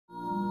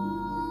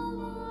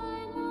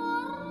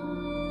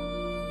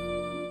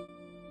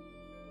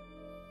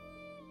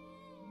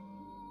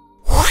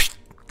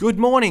Good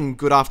morning,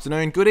 good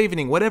afternoon, good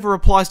evening, whatever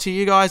applies to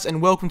you guys,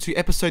 and welcome to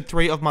episode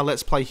 3 of my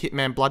Let's Play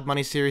Hitman Blood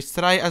Money series.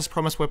 Today, as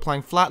promised, we're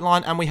playing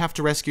Flatline, and we have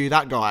to rescue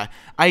that guy,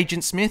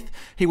 Agent Smith.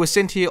 He was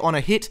sent here on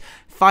a hit,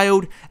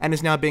 failed, and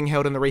is now being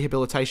held in the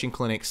rehabilitation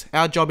clinics.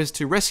 Our job is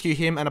to rescue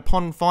him, and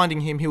upon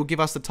finding him, he will give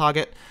us the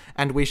target,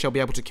 and we shall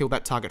be able to kill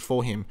that target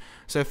for him.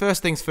 So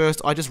first things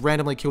first, I just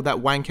randomly killed that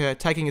wanker,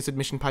 taking his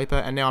admission paper,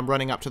 and now I'm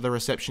running up to the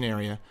reception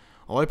area.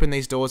 I'll open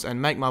these doors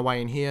and make my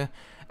way in here,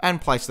 and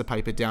place the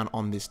paper down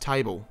on this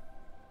table.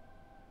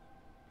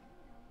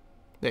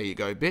 There you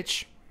go,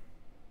 bitch.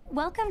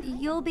 Welcome.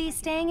 You'll be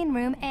staying in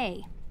room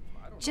A.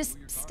 Just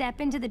step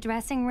into the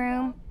dressing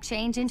room,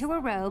 change into a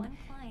robe,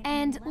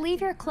 and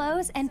leave your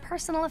clothes and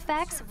personal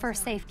effects for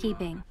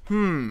safekeeping.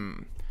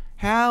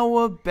 How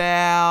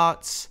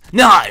about...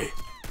 No!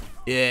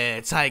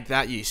 Yeah, take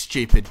that, you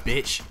stupid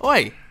bitch.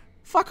 Oi,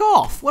 fuck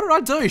off. What did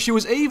I do? She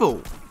was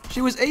evil. She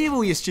was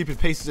evil, you stupid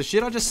pieces of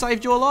shit. I just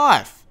saved your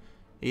life.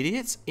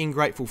 Idiots,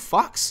 ingrateful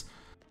fucks.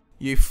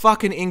 You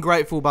fucking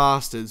ingrateful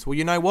bastards. Well,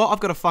 you know what? I've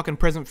got a fucking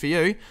present for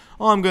you.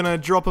 I'm gonna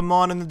drop a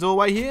mine in the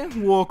doorway here,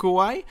 walk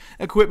away,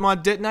 equip my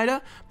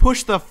detonator,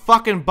 push the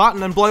fucking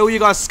button and blow all you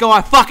guys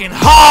sky fucking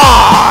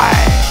high!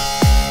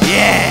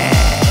 Yeah!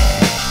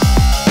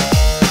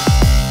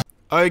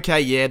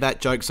 Okay, yeah, that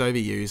joke's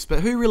overused,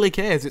 but who really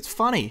cares? It's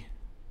funny.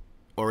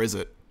 Or is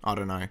it? I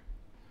don't know.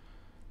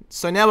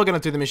 So now we're going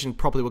to do the mission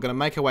properly. We're going to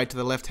make our way to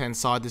the left-hand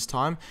side this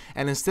time,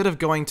 and instead of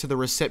going to the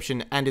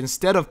reception, and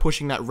instead of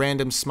pushing that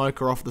random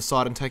smoker off the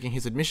side and taking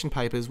his admission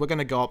papers, we're going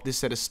to go up this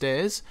set of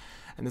stairs,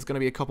 and there's going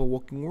to be a couple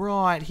walking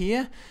right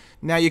here.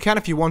 Now you can,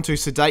 if you want to,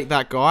 sedate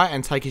that guy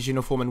and take his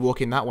uniform and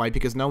walk in that way,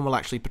 because no one will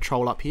actually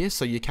patrol up here,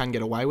 so you can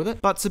get away with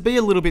it. But to be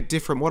a little bit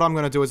different, what I'm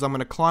going to do is I'm going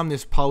to climb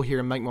this pole here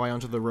and make my way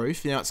onto the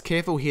roof. Now it's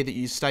careful here that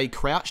you stay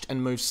crouched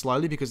and move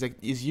slowly, because there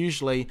is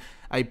usually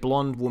a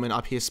blonde woman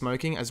up here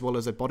smoking, as well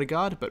as a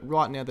bodyguard, but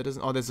right now there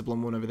doesn't... Oh, there's a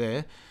blonde woman over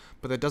there,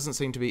 but there doesn't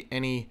seem to be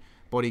any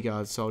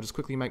bodyguards, so I'll just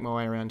quickly make my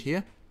way around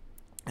here,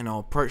 and I'll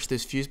approach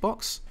this fuse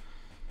box,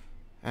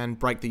 and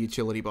break the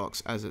utility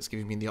box, as it's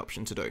giving me the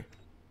option to do.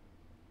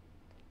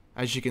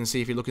 As you can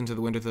see, if you look into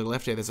the window to the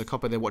left here, there's a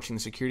copper there watching the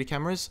security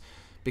cameras.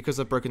 Because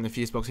I've broken the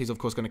fuse box, he's of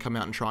course going to come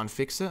out and try and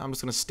fix it. I'm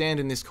just going to stand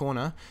in this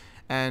corner,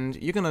 and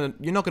you're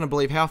not going to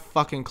believe how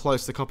fucking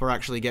close the copper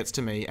actually gets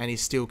to me, and he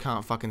still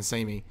can't fucking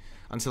see me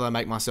until I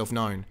make myself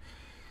known.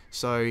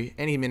 So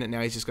any minute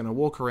now, he's just going to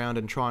walk around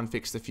and try and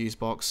fix the fuse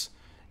box.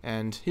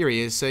 And here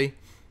he is, see?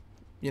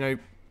 You know,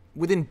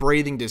 within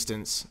breathing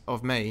distance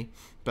of me,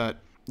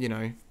 but, you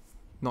know,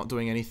 not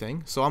doing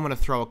anything. So I'm going to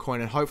throw a coin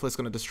and hopefully it's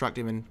going to distract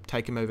him and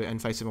take him over and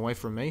face him away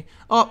from me.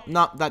 Oh,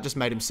 no, that just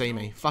made him see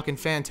me. Fucking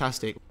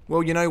fantastic.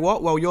 Well, you know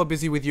what? While you're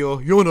busy with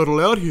your "you're not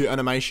allowed here"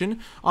 animation,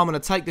 I'm going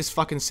to take this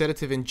fucking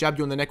sedative and jab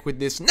you in the neck with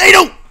this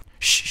needle!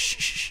 Shh, shh,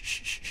 shh,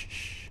 shh, shh,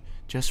 shh.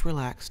 Just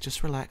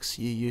relax,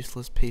 you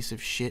useless piece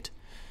of shit.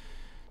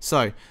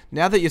 So,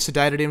 now that you've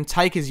sedated him,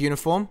 take his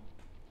uniform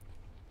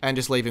and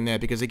just leave him there,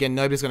 because again,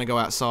 nobody's going to go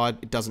outside.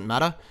 It doesn't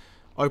matter.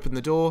 Open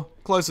the door,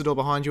 close the door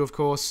behind you, of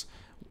course.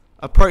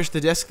 Approach the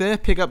desk there,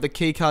 pick up the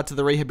keycard to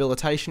the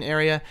rehabilitation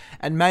area,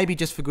 and maybe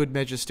just for good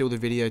measure steal the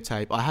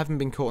videotape. I haven't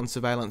been caught on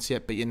surveillance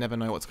yet, but you never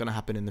know what's going to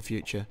happen in the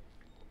future.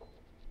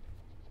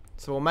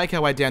 So we'll make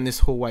our way down this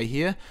hallway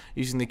here,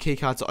 using the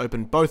keycard to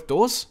open both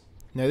doors.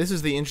 Now this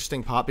is the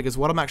interesting part, because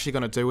what I'm actually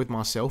going to do with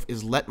myself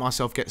is let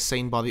myself get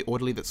seen by the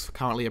orderly that's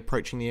currently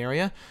approaching the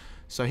area.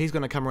 So he's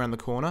going to come around the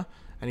corner,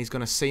 and he's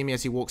going to see me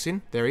as he walks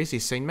in. There he is,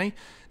 he's seen me.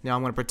 Now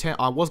I'm going to pretend,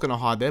 I was going to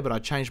hide there, but I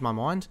changed my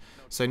mind.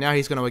 So now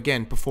he's going to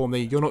again perform the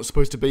 "you're not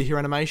supposed to be here"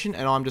 animation,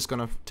 and I'm just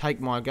going to take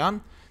my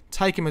gun,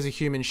 take him as a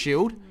human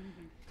shield,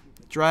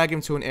 drag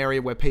him to an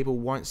area where people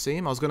won't see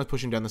him. I was going to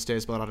push him down the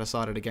stairs, but I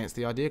decided against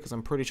the idea, because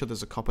I'm pretty sure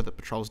there's a copper that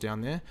patrols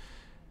down there.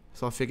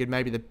 So I figured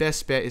maybe the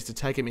best bet is to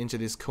take him into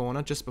this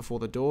corner just before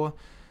the door,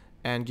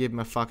 and give him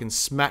a fucking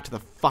smack to the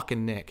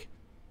fucking neck.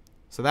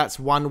 So that's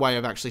one way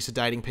of actually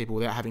sedating people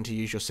without having to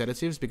use your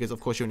sedatives, because of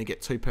course you only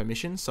get 2 per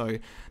mission. So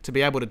to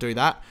be able to do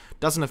that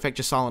doesn't affect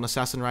your silent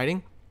assassin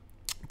rating,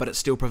 but it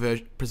still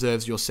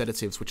preserves your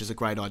sedatives, which is a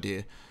great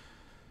idea.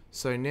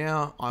 So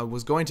now I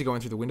was going to go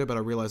in through the window, but I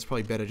realized it's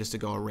probably better just to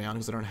go around,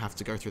 because I don't have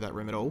to go through that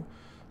room at all.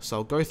 So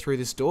I'll go through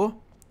this door,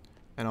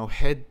 and I'll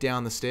head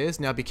down the stairs.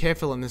 Now be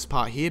careful in this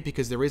part here,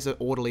 because there is an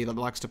orderly that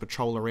likes to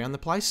patrol around the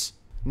place.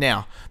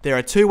 Now, there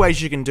are 2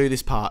 ways you can do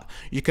this part.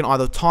 You can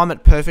either time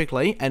it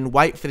perfectly and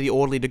wait for the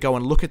orderly to go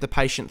and look at the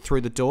patient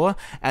through the door,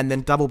 and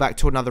then double back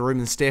to another room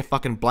and stare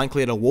fucking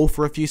blankly at a wall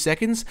for a few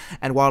seconds,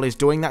 and while he's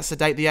doing that,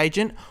 sedate the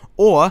agent.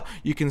 Or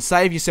you can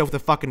save yourself the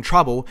fucking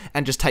trouble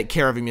and just take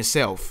care of him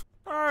yourself.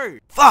 Oh,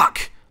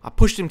 fuck! I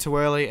pushed him too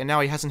early, and now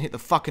he hasn't hit the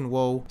fucking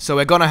wall, so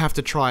we're gonna have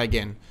to try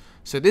again.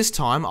 So this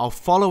time, I'll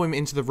follow him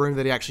into the room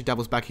that he actually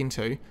doubles back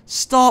into.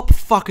 Stop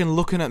fucking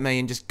looking at me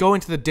and just go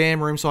into the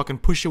damn room so I can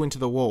push you into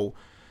the wall.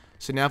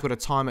 So now I've got to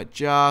time it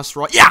just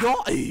right. Yeah!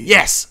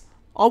 Yes!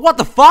 Oh, what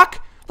the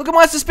fuck? Look at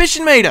my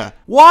suspicion meter!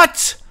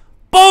 What?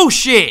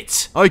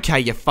 Bullshit! Okay,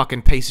 you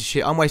fucking piece of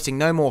shit. I'm wasting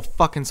no more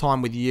fucking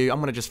time with you. I'm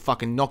gonna just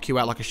fucking knock you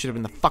out like I should have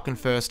been the fucking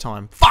first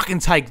time. Fucking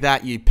take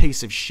that, you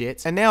piece of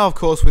shit. And now, of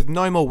course, with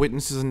no more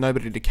witnesses and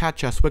nobody to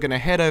catch us, we're gonna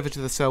head over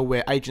to the cell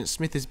where Agent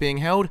Smith is being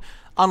held,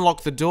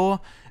 unlock the door,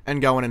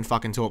 and go in and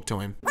fucking talk to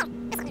him.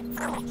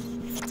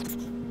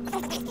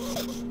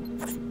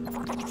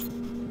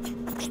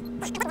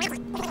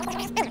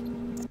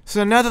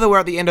 So now that we're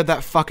at the end of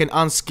that fucking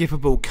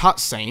unskippable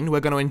cutscene,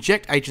 we're going to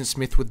inject Agent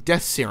Smith with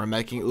death serum,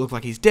 making it look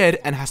like he's dead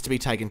and has to be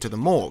taken to the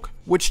morgue,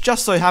 which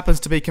just so happens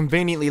to be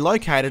conveniently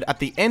located at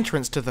the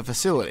entrance to the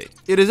facility.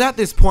 It is at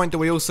this point that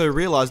we also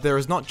realise there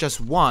is not just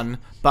one,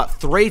 but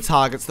 3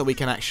 targets that we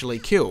can actually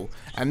kill,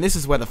 and this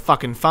is where the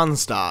fucking fun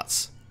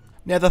starts.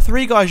 Now the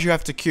 3 guys you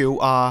have to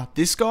kill are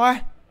this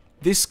guy,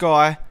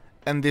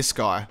 and this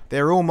guy.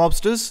 They're all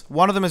mobsters.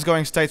 One of them is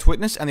going state's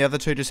witness and the other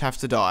 2 just have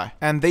to die.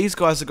 And these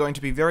guys are going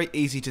to be very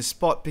easy to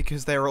spot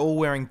because they are all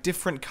wearing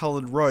different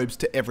coloured robes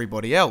to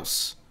everybody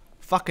else.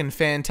 Fucking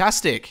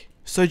fantastic.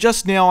 So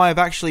just now I have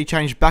actually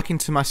changed back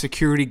into my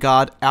security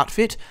guard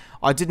outfit.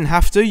 I didn't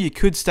have to. You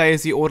could stay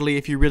as the orderly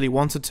if you really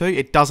wanted to.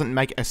 It doesn't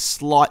make a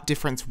slight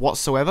difference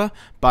whatsoever,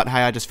 but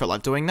hey, I just felt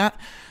like doing that.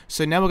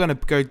 So now we're going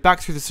to go back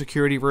through the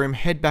security room,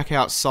 head back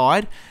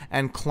outside,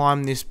 and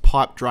climb this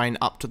pipe drain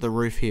up to the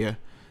roof here.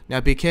 Now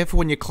be careful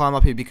when you climb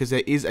up here because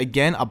there is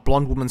again a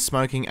blonde woman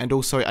smoking and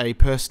also a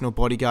personal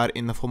bodyguard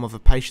in the form of a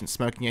patient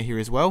smoking out here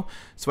as well.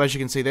 So as you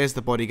can see, there's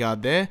the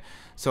bodyguard there.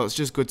 So it's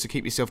just good to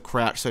keep yourself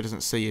crouched so he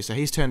doesn't see you. So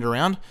he's turned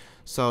around.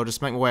 So I'll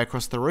just make my way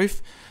across the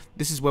roof.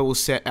 This is where we'll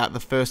set out the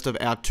first of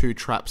our 2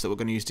 traps that we're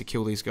going to use to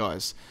kill these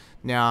guys.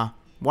 Now,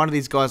 one of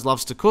these guys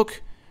loves to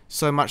cook,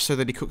 so much so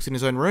that he cooks in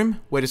his own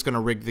room. We're just going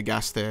to rig the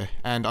gas there,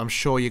 and I'm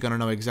sure you're going to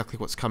know exactly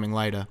what's coming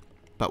later,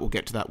 but we'll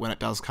get to that when it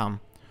does come.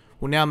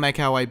 We'll now make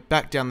our way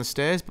back down the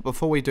stairs, but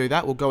before we do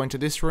that, we'll go into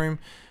this room,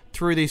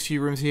 through these few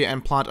rooms here,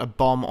 and plant a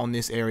bomb on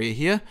this area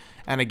here.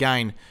 And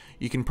again,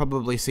 you can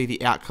probably see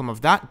the outcome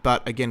of that,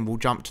 but again, we'll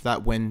jump to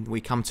that when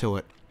we come to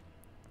it.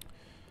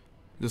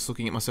 Just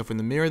looking at myself in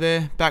the mirror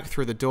there, back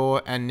through the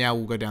door, and now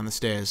we'll go down the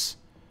stairs.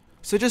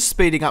 So just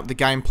speeding up the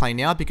gameplay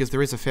now, because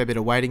there is a fair bit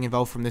of waiting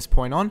involved from this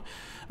point on.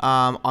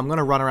 I'm going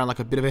to run around like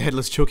a bit of a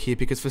headless chook here,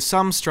 because for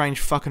some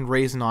strange fucking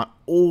reason, I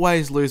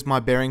always lose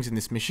my bearings in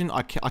this mission.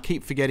 I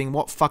keep forgetting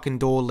what fucking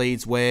door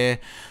leads where,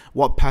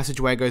 what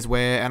passageway goes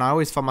where, and I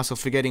always find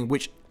myself forgetting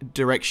which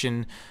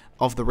direction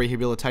of the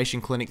rehabilitation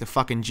clinic the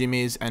fucking gym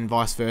is, and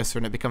vice versa,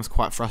 and it becomes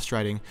quite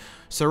frustrating.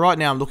 So right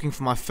now I'm looking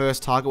for my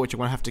first target, which I'm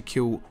going to have to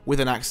kill with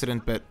an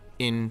accident, but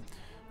in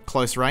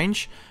close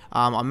range.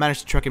 I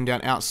managed to track him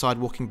down outside,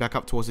 walking back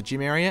up towards the gym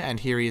area,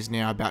 and here he is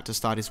now about to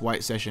start his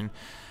weight session.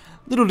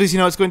 Little does he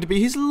know it's going to be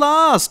his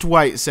last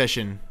weight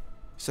session.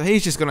 So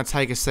he's just going to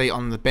take a seat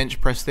on the bench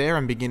press there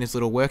and begin his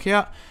little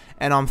workout,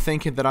 and I'm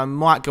thinking that I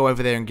might go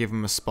over there and give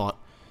him a spot.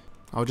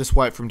 I'll just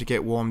wait for him to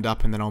get warmed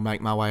up and then I'll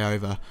make my way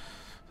over.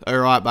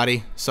 Alright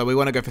buddy, so we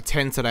want to go for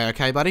 10 today,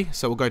 okay buddy?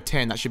 So we'll go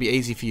 10, that should be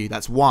easy for you.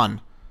 That's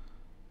 1.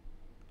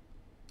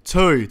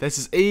 2, this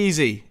is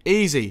easy,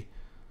 easy.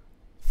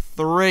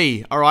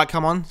 3. Alright,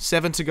 come on.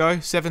 7 to go.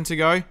 7 to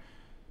go.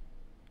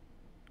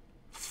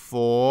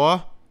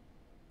 4.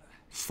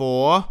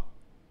 4.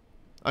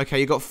 Okay,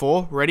 you got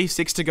 4. Ready?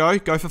 6 to go.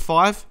 Go for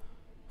 5.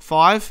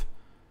 5.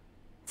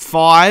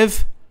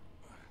 5.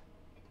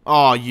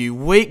 Oh, you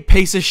weak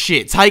piece of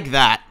shit. Take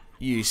that,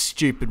 you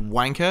stupid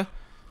wanker.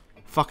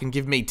 Fucking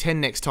give me 10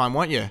 next time,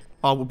 won't you?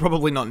 Oh, well,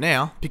 probably not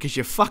now, because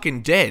you're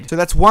fucking dead. So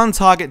that's 1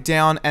 target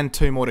down and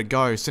 2 more to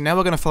go. So now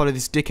we're going to follow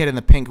this dickhead in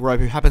the pink robe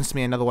who happens to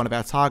be another one of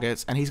our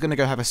targets, and he's going to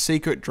go have a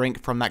secret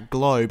drink from that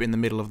globe in the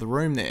middle of the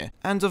room there.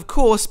 And of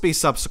course, be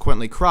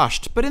subsequently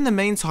crushed. But in the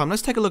meantime,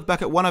 let's take a look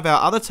back at one of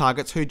our other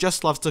targets who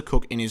just loves to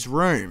cook in his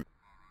room.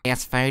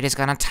 This food is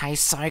gonna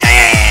taste so good.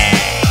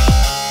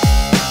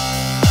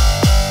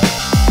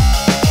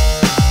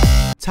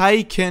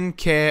 Taken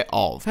care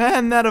of.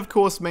 And that of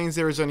course means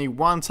there is only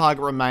 1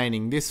 target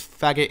remaining, this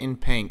faggot in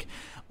pink.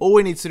 All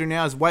we need to do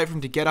now is wait for him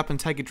to get up and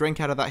take a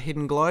drink out of that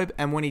hidden globe,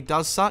 and when he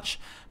does such,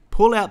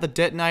 pull out the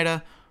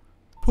detonator,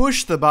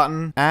 push the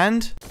button,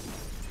 and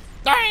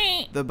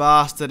the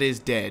bastard is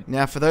dead.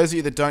 Now for those of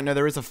you that don't know,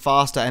 there is a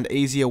faster and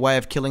easier way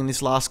of killing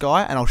this last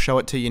guy, and I'll show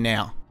it to you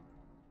now.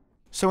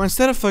 So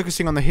instead of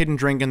focusing on the hidden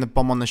drink and the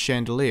bomb on the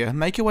chandelier,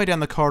 make your way down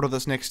the corridor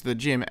that's next to the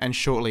gym and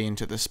shortly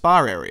into the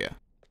spa area.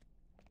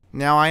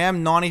 Now I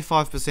am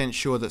 95%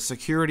 sure that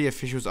security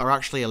officials are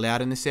actually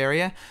allowed in this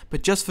area,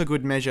 but just for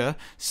good measure,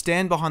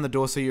 stand behind the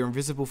door so you're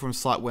invisible from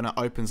sight when it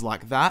opens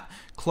like that,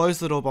 close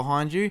the door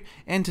behind you,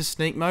 enter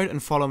sneak mode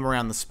and follow them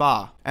around the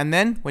spa. And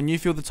then, when you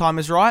feel the time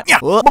is right,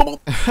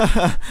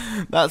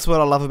 that's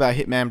what I love about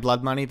Hitman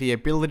Blood Money, the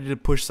ability to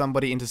push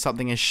somebody into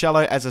something as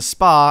shallow as a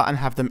spa and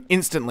have them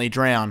instantly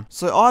drown.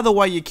 So either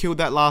way you killed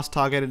that last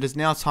target, it is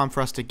now time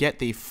for us to get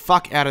the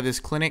fuck out of this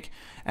clinic,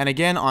 and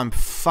again I'm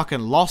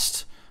fucking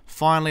lost.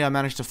 Finally, I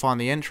managed to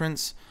find the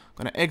entrance.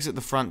 I'm going to exit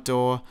the front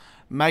door,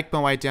 make my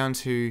way down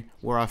to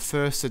where I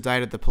first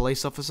sedated the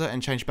police officer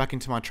and change back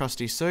into my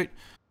trusty suit.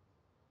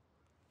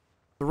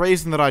 The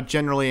reason that I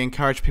generally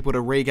encourage people to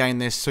regain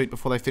their suit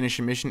before they finish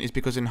a mission is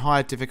because in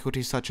higher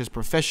difficulties such as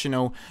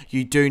Professional,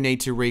 you do need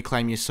to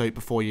reclaim your suit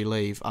before you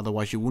leave,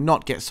 otherwise you will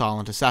not get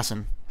Silent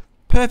Assassin.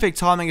 Perfect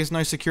timing as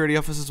no security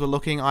officers were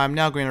looking. I am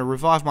now going to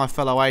revive my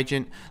fellow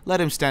agent, let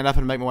him stand up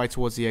and make my way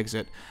towards the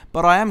exit.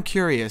 But I am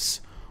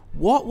curious,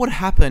 what would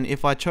happen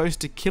if I chose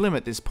to kill him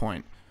at this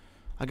point?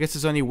 I guess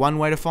there's only one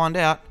way to find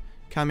out.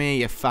 Come here,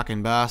 you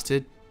fucking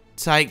bastard.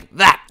 Take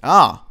that!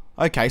 Ah,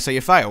 okay, so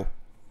you fail.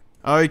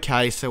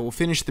 Okay, so we'll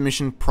finish the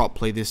mission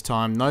properly this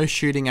time. No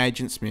shooting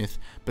Agent Smith.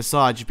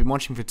 Besides, you've been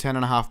watching for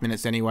 10.5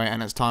 minutes anyway,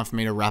 and it's time for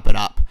me to wrap it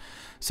up.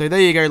 So there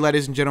you go,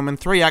 ladies and gentlemen.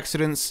 3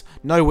 accidents,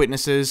 no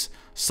witnesses,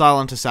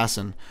 Silent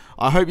Assassin.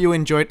 I hope you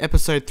enjoyed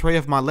episode 3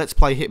 of my Let's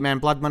Play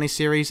Hitman Blood Money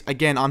series.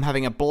 Again, I'm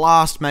having a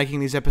blast making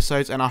these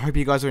episodes, and I hope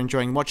you guys are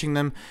enjoying watching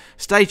them.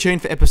 Stay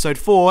tuned for episode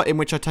 4, in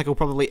which I tackle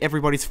probably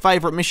everybody's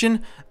favourite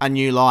mission, A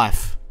New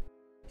Life.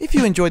 If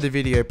you enjoyed the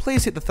video,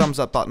 please hit the thumbs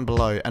up button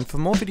below, and for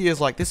more videos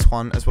like this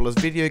one, as well as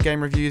video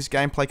game reviews,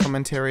 gameplay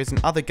commentaries, and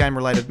other game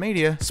related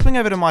media, swing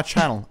over to my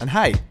channel, and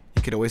hey,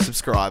 you could always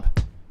subscribe.